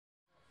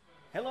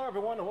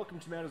everyone, and welcome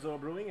to Manizola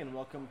Brewing, and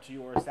welcome to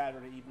your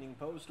Saturday Evening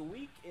Post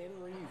Week in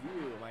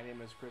Review. My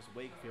name is Chris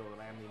Wakefield,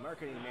 and I am the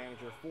marketing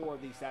manager for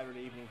the Saturday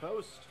Evening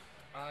Post.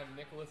 I'm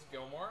Nicholas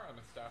Gilmore. I'm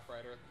a staff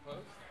writer at the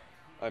Post.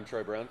 I'm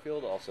Troy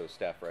Brownfield, also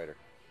staff writer.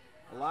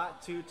 A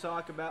lot to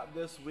talk about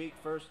this week.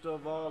 First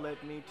of all,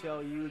 let me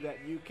tell you that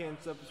you can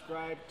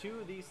subscribe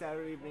to the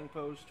Saturday Evening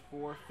Post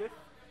for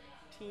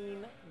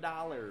 $15.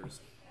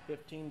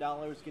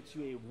 $15 gets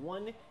you a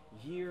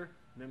 1-year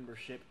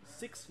membership,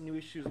 6 new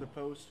issues of the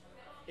Post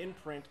in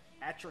print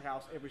at your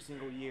house every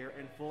single year,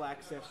 and full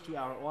access to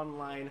our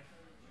online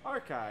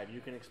archive. You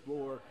can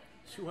explore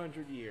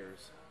 200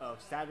 years of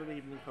Saturday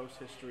Evening Post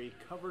history,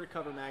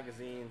 cover-to-cover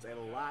magazines, and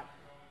a lot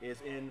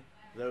is in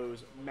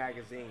those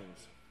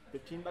magazines.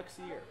 $15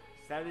 a year.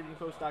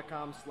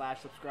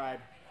 SaturdayEveningPost.com/subscribe.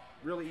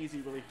 Really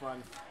easy, really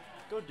fun.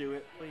 Go do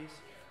it,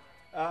 please.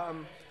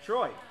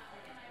 Troy,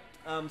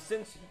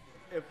 since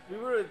if we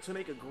were to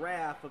make a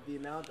graph of the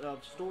amount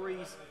of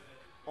stories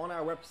on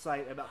our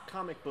website about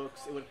comic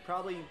books, it would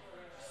probably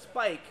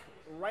spike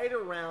right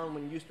around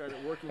when you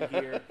started working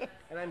here.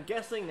 And I'm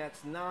guessing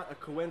that's not a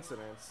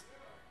coincidence.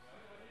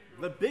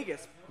 The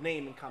biggest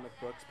name in comic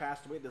books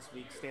passed away this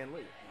week, Stan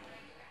Lee.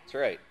 That's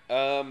right.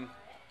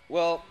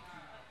 Well,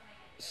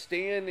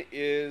 Stan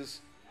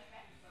is,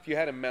 if you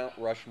had a Mount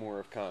Rushmore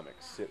of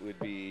comics, it would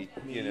be,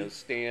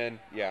 Stan,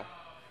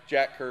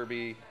 Jack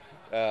Kirby,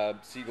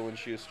 Siegel and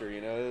Schuster.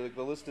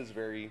 The list is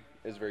very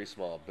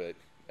small, but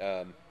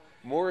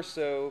more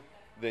so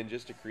than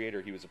just a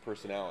creator, he was a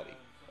personality.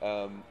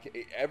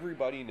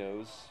 Everybody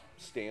knows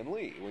Stan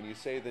Lee when you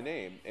say the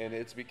name, and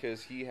it's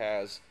because he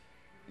has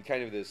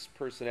kind of this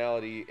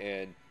personality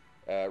and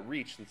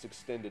reach that's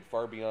extended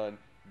far beyond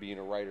being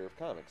a writer of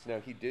comics. Now,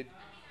 he did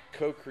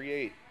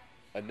co-create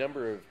a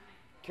number of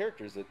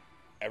characters that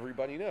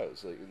everybody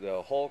knows, like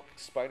the Hulk,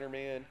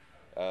 Spider-Man,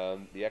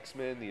 the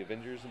X-Men, the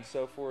Avengers, and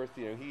so forth.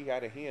 He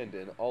had a hand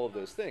in all of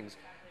those things.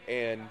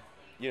 And,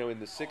 in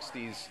the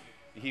 60s,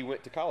 he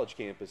went to college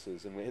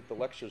campuses and hit the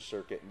lecture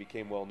circuit and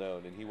became well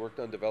known. And he worked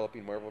on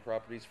developing Marvel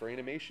properties for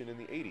animation in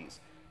the 80s.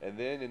 And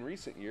then in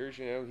recent years,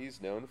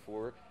 he's known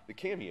for the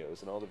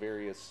cameos in all the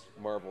various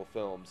Marvel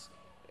films.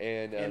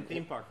 And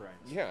theme park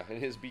rides. Yeah,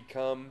 and has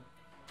become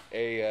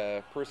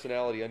a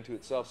personality unto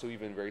itself. So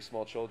even very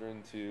small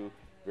children to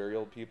very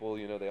old people,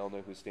 they all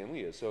know who Stan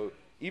Lee is. So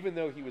even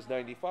though he was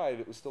 95,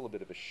 it was still a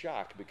bit of a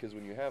shock, because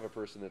when you have a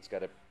person that's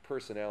got a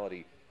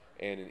personality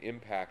and an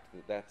impact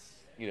that's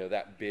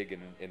that big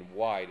and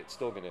wide, it's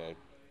still going to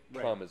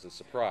come as a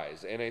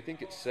surprise. And I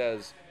think it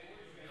says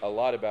a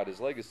lot about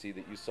his legacy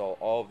that you saw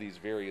all of these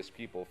various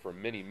people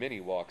from many, many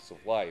walks of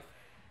life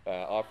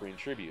offering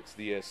tributes.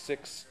 The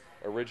 6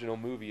 original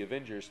movie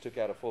Avengers took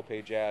out a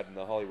full-page ad in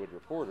the Hollywood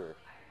Reporter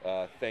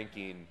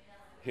thanking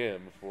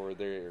him for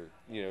their,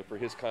 for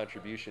his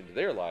contribution to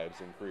their lives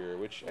and career,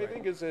 which I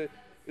think is a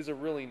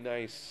really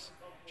nice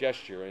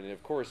gesture. And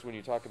of course, when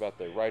you talk about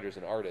the writers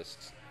and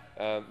artists,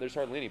 there's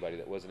hardly anybody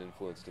that wasn't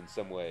influenced in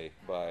some way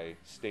by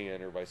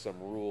Stan or by some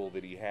rule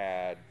that he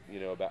had,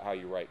 about how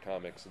you write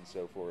comics and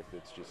so forth.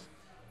 It's just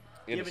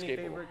inescapable. Do you have any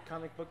favorite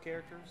comic book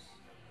characters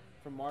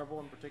from Marvel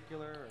in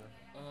particular?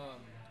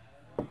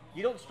 Or?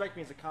 You don't strike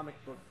me as a comic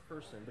book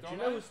person, but you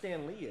know who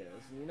Stan Lee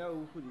is, and you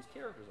know who these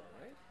characters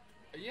are, right?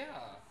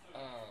 Yeah.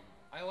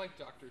 I like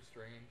Doctor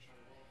Strange.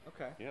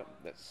 Okay. Yep,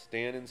 that's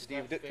Stan and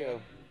Steve Ditko.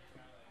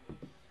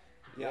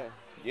 Yeah.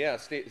 Yeah,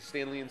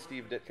 Stan Lee and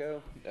Steve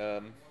Ditko,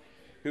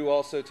 who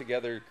also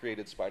together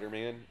created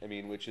Spider-Man,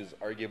 which is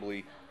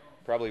arguably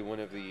probably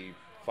one of the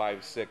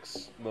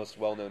 5-6 most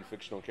well-known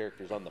fictional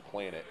characters on the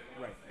planet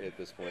at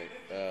this point.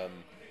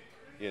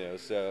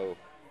 So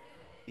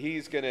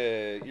you're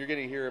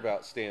gonna hear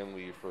about Stan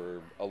Lee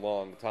for a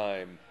long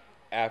time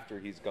after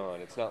he's gone.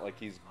 It's not like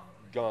he's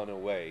gone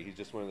away. He's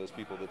just one of those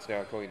people that's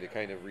now going to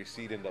kind of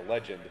recede into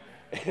legend,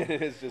 and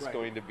is just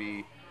going to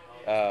be,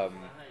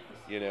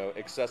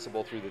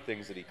 accessible through the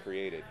things that he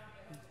created.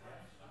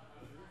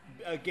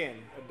 Again,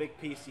 a big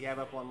piece you have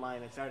up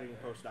online at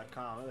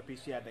SaturdayEveningPost.com. Another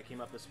piece you had that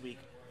came up this week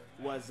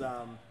was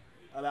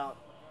about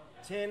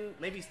 10,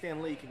 maybe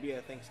Stan Lee could be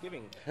a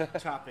Thanksgiving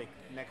topic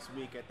next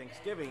week at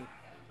Thanksgiving.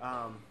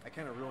 I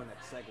kind of ruined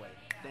that segue.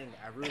 Dang it,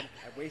 I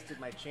wasted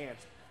my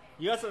chance.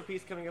 You also have a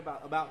piece coming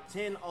about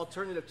 10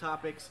 alternative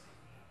topics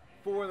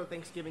for the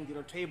Thanksgiving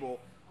dinner table,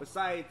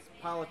 besides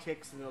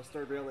politics and those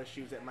third rail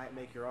issues that might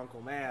make your uncle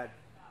mad.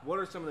 What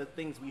are some of the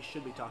things we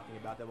should be talking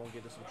about that won't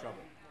get us in trouble?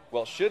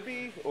 Well, should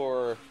be,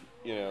 or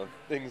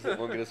things that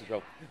won't get us in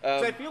trouble.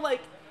 So I feel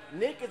like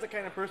Nick is the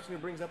kind of person who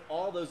brings up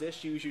all those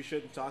issues you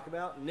shouldn't talk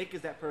about. Nick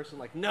is that person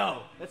like,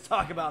 no, let's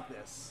talk about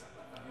this.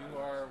 You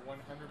are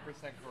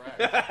 100%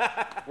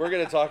 correct. We're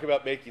going to talk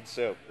about making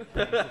soap.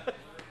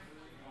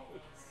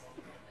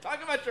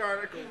 Talk about your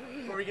article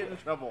before we get in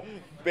trouble.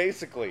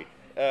 Basically,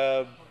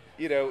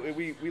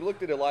 we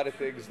looked at a lot of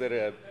things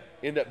that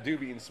end up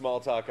being small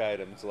talk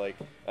items. Like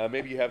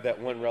maybe you have that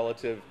one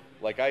relative,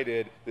 like I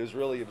did, that was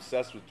really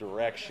obsessed with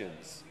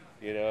directions.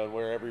 And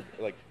where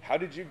how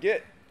did you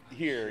get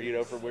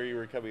here? From where you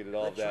were coming and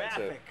all of that.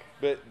 Traffic.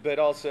 So, but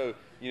also,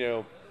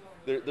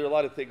 there are a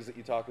lot of things that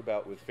you talk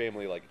about with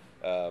family, like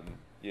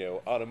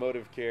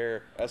automotive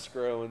care,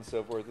 escrow, and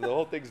so forth. The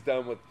whole thing's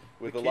done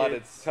with a lot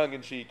of tongue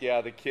in cheek.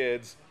 Yeah, the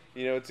kids.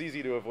 It's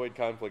easy to avoid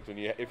conflict when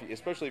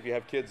especially if you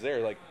have kids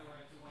there. Like,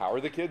 how are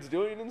the kids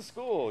doing in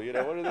school? What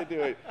are they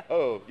doing?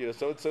 Oh,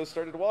 so and so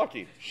started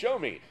walking. Show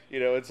me.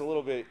 It's a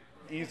little bit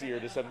easier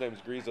to sometimes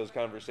grease those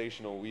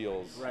conversational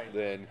wheels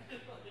than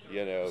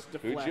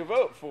who'd you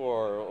vote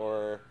for,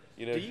 or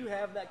Do you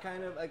have that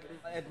kind of, like,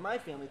 at my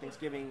family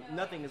Thanksgiving,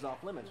 nothing is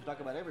off limits. We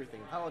talk about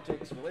everything: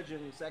 politics,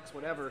 religion, sex,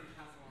 whatever.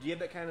 Do you have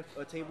that kind of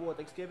a table at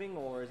Thanksgiving,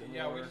 or is it more?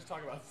 Yeah, we just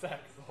talk about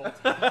sex the whole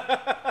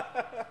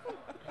time.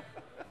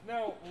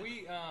 No,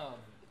 we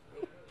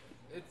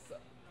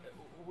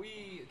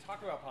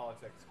talk about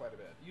politics quite a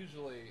bit.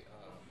 Usually,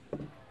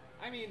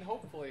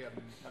 hopefully a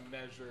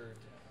measured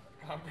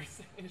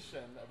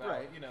conversation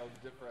about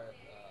different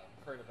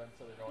current events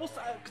that are going on.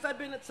 Because I've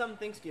been at some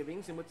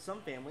Thanksgivings and with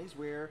some families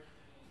where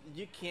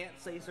you can't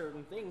say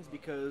certain things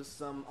because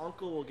some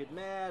uncle will get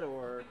mad,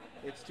 or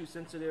it's too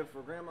sensitive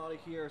for grandma to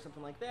hear, or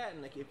something like that.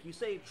 And like, if you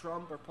say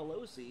Trump or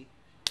Pelosi,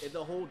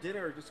 the whole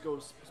dinner just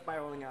goes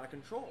spiraling out of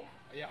control.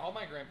 Yeah, all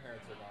my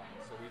grandparents are gone,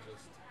 so we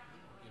just,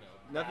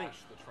 nothing.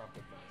 bash the Trump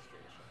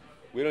administration.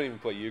 We don't even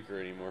play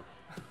euchre anymore.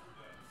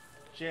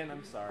 Jen,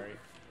 I'm sorry.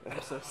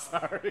 I'm so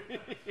sorry.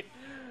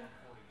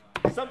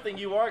 Something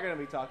you are going to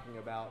be talking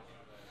about: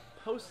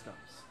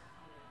 postums.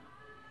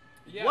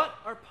 Yeah. What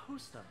are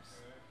postums?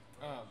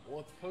 Well,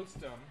 it's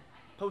postum.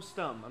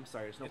 Postum. I'm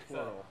sorry. There's no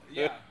plural.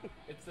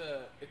 It's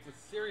a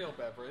cereal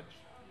beverage.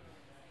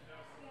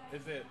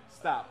 Is it?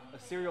 Stop. A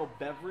cereal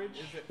beverage?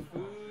 Is it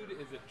food?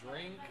 Is it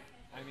drink?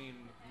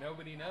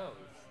 Nobody knows.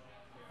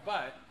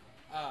 But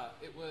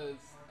it was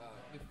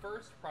the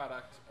first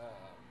product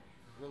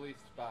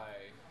released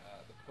by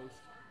the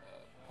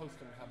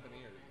Postum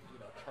Company, or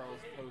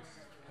Charles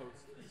Post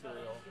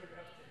cereal,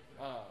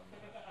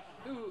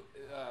 who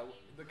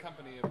the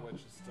company of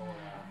which is still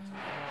around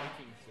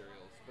making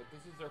cereals. But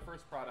this is their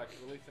first product,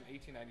 released in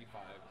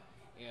 1895,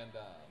 and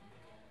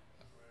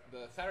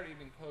the Saturday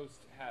Evening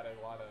Post had a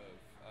lot of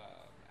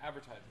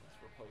advertisements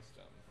for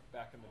Postum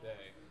back in the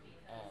day.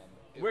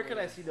 Where could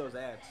I see those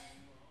ads?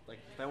 Like,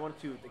 if I wanted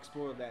to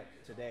explore that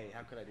today,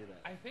 how could I do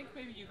that? I think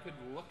maybe you could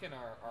look in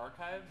our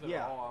archives that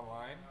Yeah. are all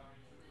online.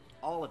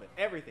 All of it.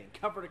 Everything.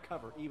 Cover to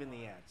cover. Even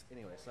the ads.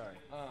 Anyway, sorry.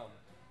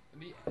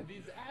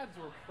 These ads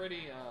were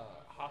pretty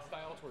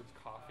hostile towards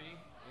coffee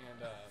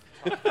and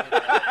talking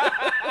about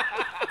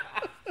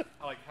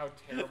like how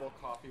terrible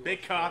coffee was.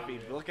 Big for coffee.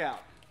 you. Look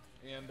out.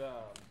 And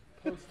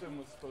Postum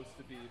was supposed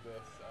to be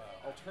this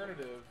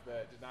alternative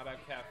that did not have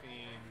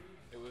caffeine.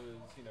 It was,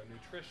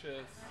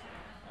 nutritious,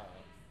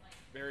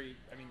 very,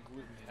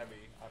 gluten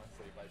heavy,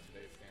 honestly, by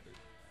today's standards.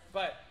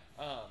 But,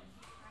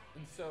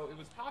 and so it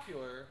was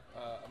popular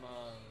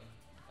among,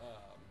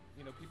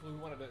 people who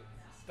wanted to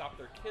stop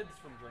their kids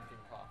from drinking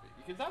coffee.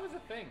 Because that was a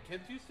thing.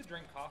 Kids used to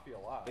drink coffee a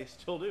lot. They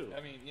still do.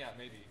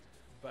 Maybe.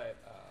 But,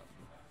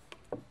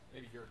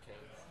 maybe your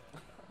kids.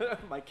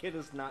 My kid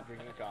is not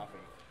drinking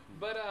coffee.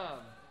 But,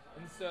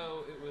 and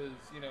so it was,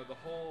 the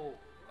whole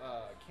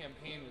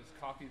campaign was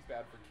coffee's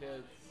bad for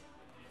kids.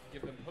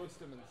 Give them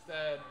Postum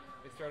instead.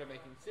 They started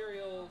making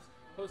cereals.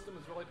 Postum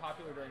was really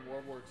popular during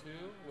World War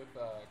II with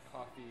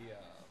coffee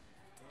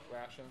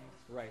rations.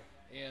 Right.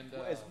 And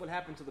what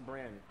happened to the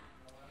brand?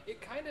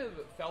 it kind of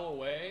fell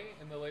away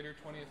in the later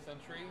 20th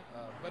century,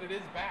 but it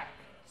is back.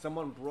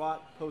 Someone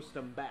brought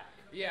Postum back.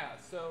 Yeah,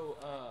 so,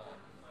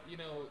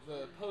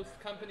 the Post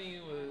company,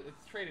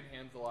 it's traded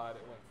hands a lot.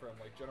 It went from,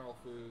 General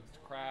Foods to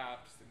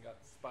Kraft's and got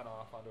spun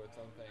off onto its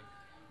own thing.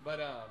 But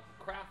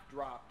Kraft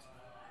dropped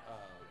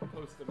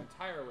Postum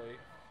entirely,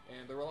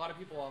 and there were a lot of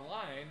people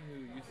online who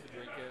used to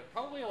drink it.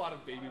 Probably a lot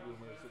of baby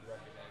boomers would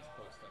recognize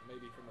Postum,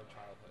 maybe from their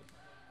childhood.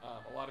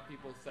 A lot of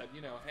people said,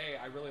 hey,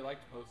 I really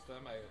liked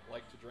Postum. I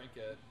like to drink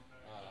it.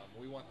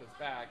 We want this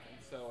back. And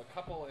so a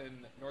couple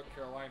in North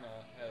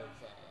Carolina has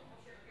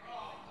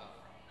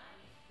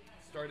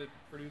started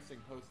producing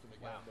Postum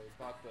again. Wow. They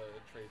bought the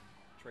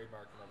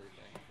trademark and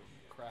everything from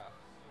Kraft.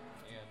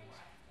 And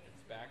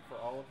it's back for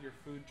all of your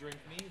food drink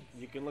needs.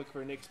 You can look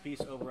for Nick's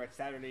piece over at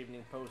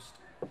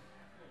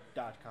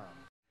SaturdayEveningPost.com.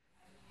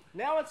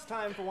 Now it's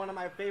time for one of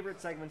my favorite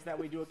segments that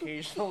we do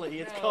occasionally.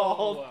 It's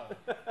called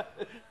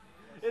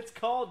it's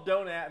called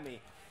Don't At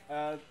Me.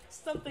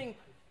 Something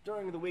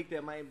during the week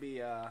that might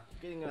be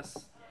getting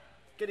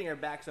our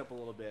backs up a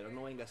little bit,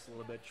 annoying us a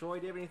little bit. Troy,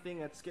 do you have anything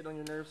that's getting on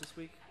your nerves this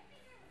week?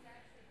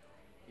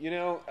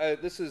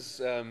 This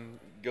is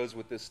goes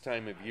with this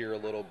time of year a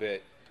little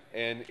bit,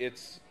 and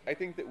I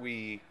think that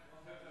we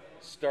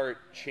start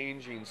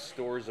changing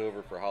stores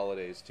over for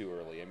holidays too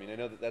early. I mean, I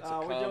know that's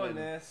a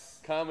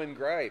common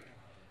gripe,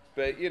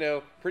 but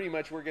pretty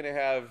much we're going to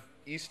have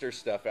Easter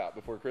stuff out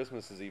before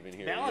Christmas is even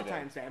here.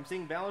 Valentine's Day. I'm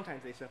seeing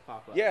Valentine's Day stuff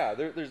pop up. Yeah,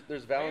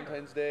 there's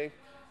Valentine's Day.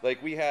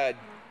 Like we had,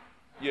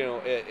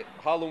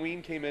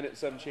 Halloween came in at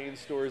some chain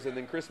stores, and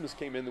then Christmas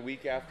came in the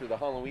week after the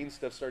Halloween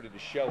stuff started to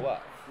show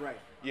up. Right.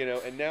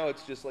 And now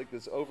it's just like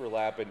this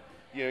overlap, and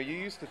you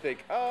used to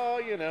think,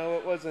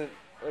 it wasn't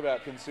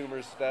about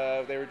consumer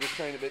stuff. They were just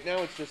trying to, but now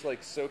it's just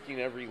like soaking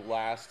every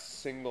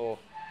last single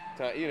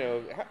time.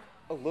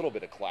 A little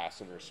bit of class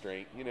and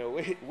restraint.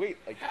 Wait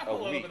like Have a a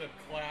little week. bit of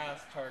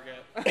class,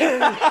 Target.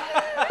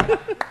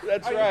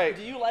 That's right.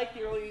 Do you like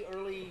the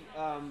early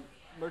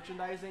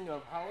merchandising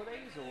of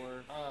holidays,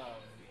 or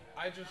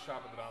I just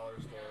shop at the dollar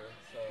store,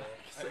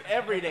 so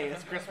every day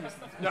is Christmas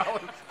at the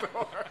dollar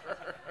store?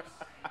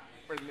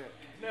 For Nick.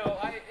 No,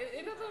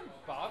 it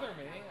doesn't bother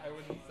me. I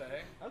wouldn't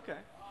say. Okay.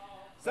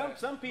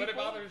 Some people. But it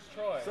bothers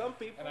Troy. Some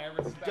people. And I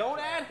respect Don't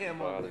that. add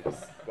him on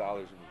this.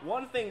 Bothers me.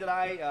 One thing that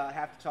I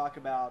have to talk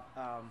about.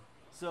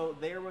 So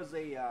there was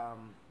we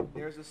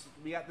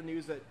got the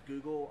news that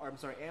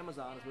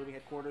Amazon is moving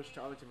headquarters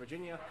to Arlington,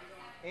 Virginia,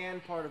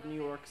 and part of New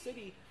York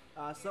City.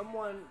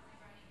 Someone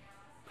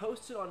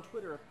posted on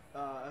Twitter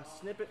a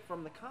snippet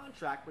from the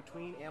contract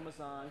between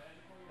Amazon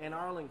and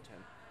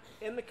Arlington.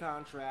 In the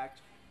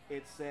contract,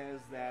 it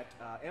says that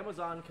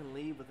Amazon can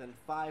leave within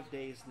 5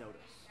 days'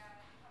 notice.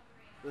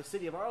 The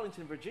city of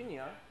Arlington,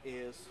 Virginia,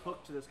 is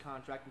hooked to this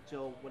contract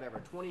until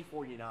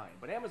 2049,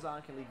 but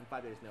Amazon can leave in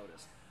 5 days'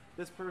 notice.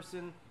 This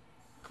person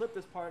clipped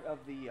this part of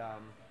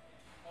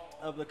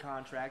the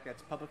contract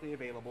that's publicly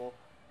available,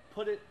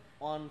 put it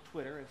on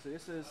Twitter, and said,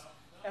 "This is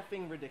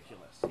effing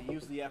ridiculous." He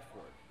used the F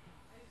word.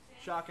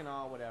 Shock and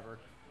awe, whatever.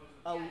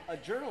 A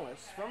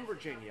journalist from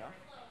Virginia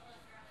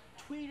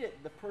tweeted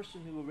the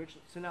person who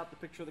originally sent out the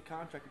picture of the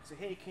contract and said,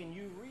 "Hey, can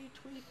you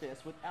retweet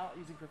this without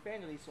using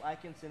profanity so I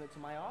can send it to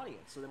my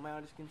audience so that my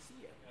audience can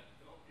see it?"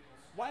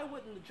 Why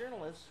wouldn't the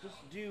journalist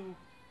just do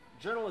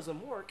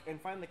journalism work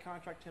and find the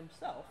contract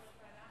himself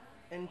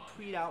and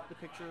tweet out the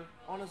picture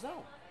on his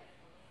own?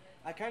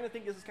 I kind of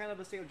think this is kind of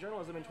the state of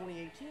journalism in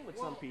 2018 with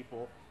some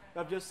people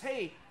of just,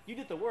 "Hey, you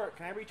did the work.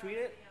 Can I retweet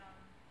it?"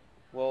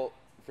 Well,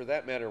 for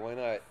that matter, why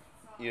not,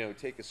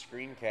 take a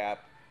screen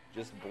cap,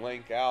 just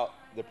blank out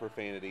the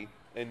profanity,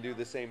 and do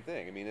the same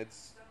thing? I mean,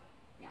 it's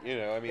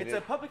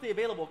a publicly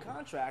available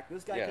contract.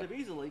 This guy Yeah. could have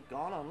easily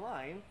gone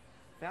online,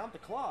 found the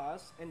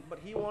clause, but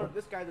he wanted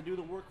this guy to do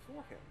the work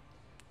for him.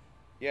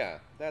 Yeah,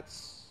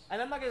 that's...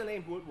 And I'm not going to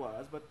name who it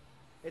was, but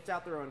it's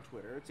out there on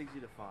Twitter. It's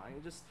easy to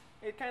find.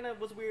 It kind of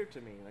was weird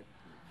to me. Like,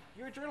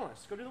 you're a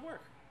journalist. Go do the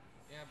work.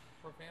 Yeah,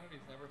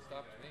 profanity's never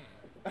stopped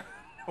me.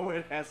 No,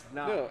 it has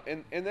not. No,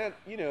 and that,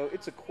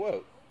 it's a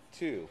quote,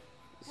 too.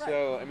 Right.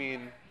 So, I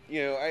mean,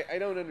 I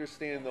don't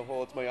understand the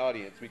whole, it's my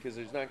audience, because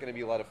there's not going to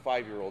be a lot of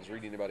 5-year-olds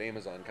reading about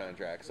Amazon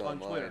contracts On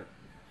online. Twitter.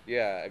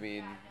 Yeah, I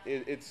mean,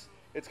 it's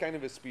kind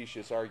of a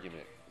specious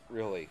argument,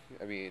 really.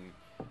 I mean,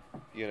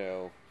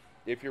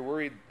 if you're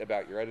worried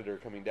about your editor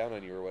coming down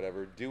on you or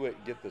whatever, do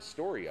it, get the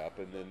story up,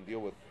 and then deal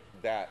with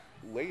that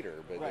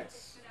later. But Right.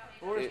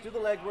 Or just do the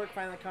legwork,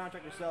 find the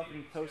contract yourself,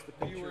 and post the Do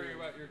picture. you worry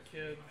about your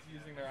kids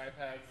using their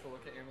iPads to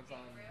look at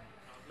Amazon?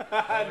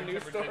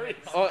 news stories?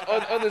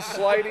 on the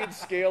sliding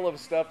scale of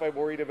stuff I'm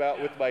worried about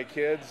with my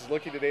kids,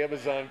 looking at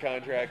Amazon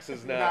contracts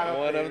is Not not up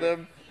one there. of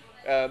them.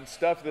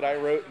 Stuff that I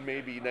wrote in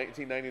maybe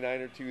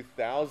 1999 or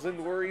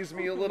 2000 worries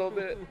me a little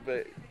bit,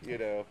 but Do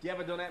you have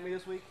a Don't At Me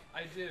this week?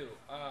 I do.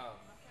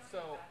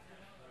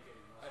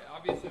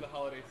 Obviously the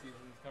holiday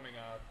season's coming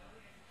up,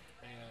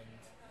 and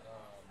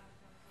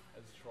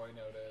as Troy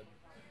noted,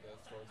 the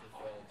stores are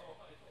filled,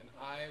 and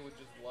I would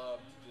just love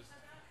to just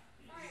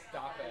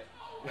stop at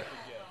the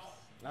gifts.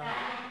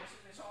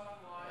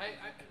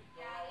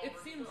 It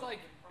seems like,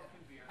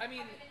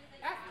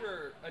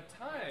 after a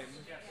time,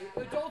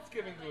 adults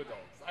giving to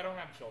adults. I don't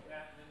have children,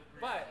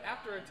 but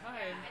after a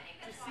time,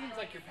 it just seems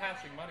like you're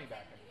passing money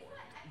back and forth.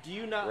 Do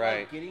you not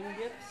Right. like getting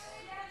gifts?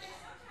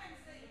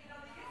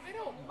 I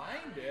don't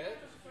mind it.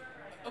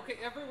 Okay,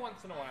 every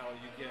once in a while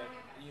you get,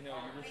 you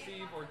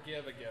receive or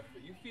give a gift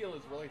that you feel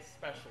is really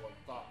special and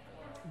thoughtful.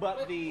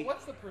 But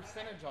what's the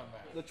percentage on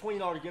that? the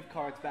 $20 gift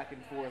cards back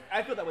and forth.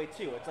 I feel that way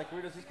too. It's like,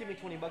 we're just give me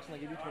 $20 and I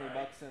give you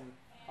 $20 and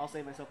I'll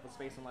save myself the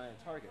space in line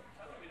at Target.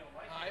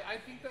 I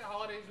think that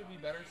holidays would be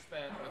better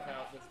spent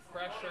without this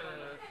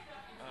pressure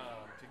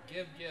to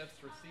give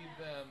gifts, receive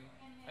them.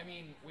 I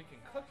mean, we can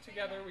cook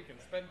together, we can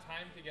spend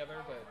time together,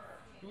 but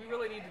do we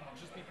really need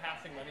to just be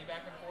passing money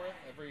back and forth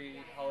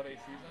every holiday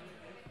season?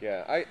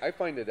 Yeah, I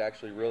find it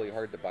actually really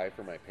hard to buy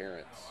for my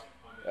parents.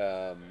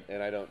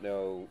 And I don't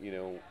know,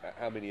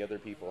 how many other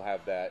people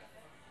have that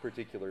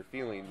particular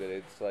feeling, but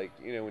it's like,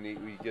 when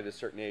you get a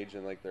certain age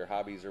and like their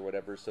hobbies or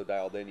whatever so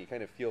dialed in, you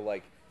kind of feel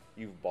like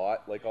you've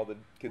bought like all the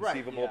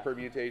conceivable yeah.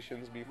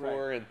 permutations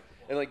before. Right.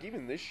 And like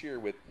even this year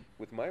with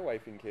my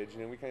wife and kids,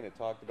 we kind of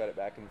talked about it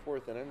back and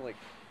forth, and I'm like,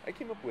 I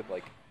came up with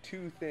like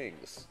 2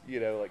 things,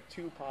 like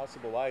 2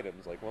 possible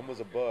items. Like one was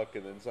a book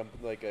and then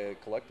something like a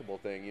collectible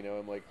thing,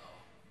 I'm like,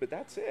 but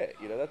that's it.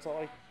 That's all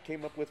I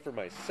came up with for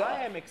myself.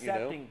 I am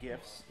accepting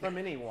gifts from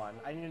anyone.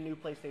 I need a new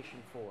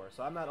PlayStation 4,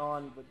 so I'm not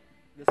on with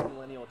this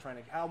millennial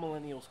how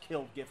millennials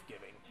kill gift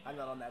giving. I'm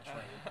not on that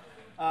train.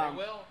 They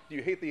will. Do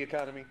you hate the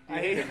economy? Do you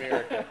I hate hate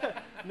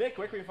America? Nick,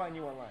 where can we find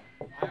you online?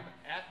 I'm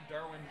at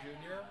Darwin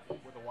Jr.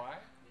 with a Y.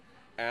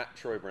 at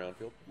Troy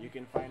Brownfield. You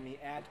can find me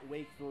at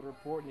Wakefield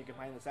Report, and you can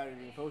find the Saturday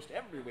Evening Post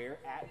everywhere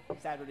at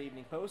Saturday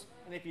Evening Post.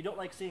 And if you don't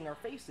like seeing our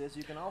faces,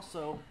 you can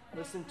also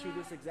listen to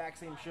this exact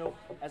same show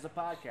as a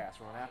podcast.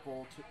 We're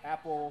on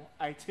Apple,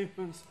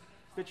 iTunes,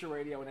 Stitcher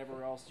Radio, and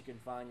everywhere else you can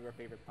find your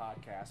favorite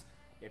podcast.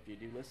 If you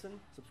do listen,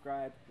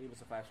 subscribe, leave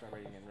us a 5-star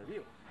rating and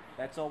review.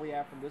 That's all we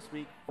have from this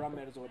week from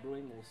Metazoa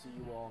Brewing. We'll see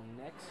you all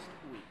next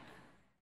week.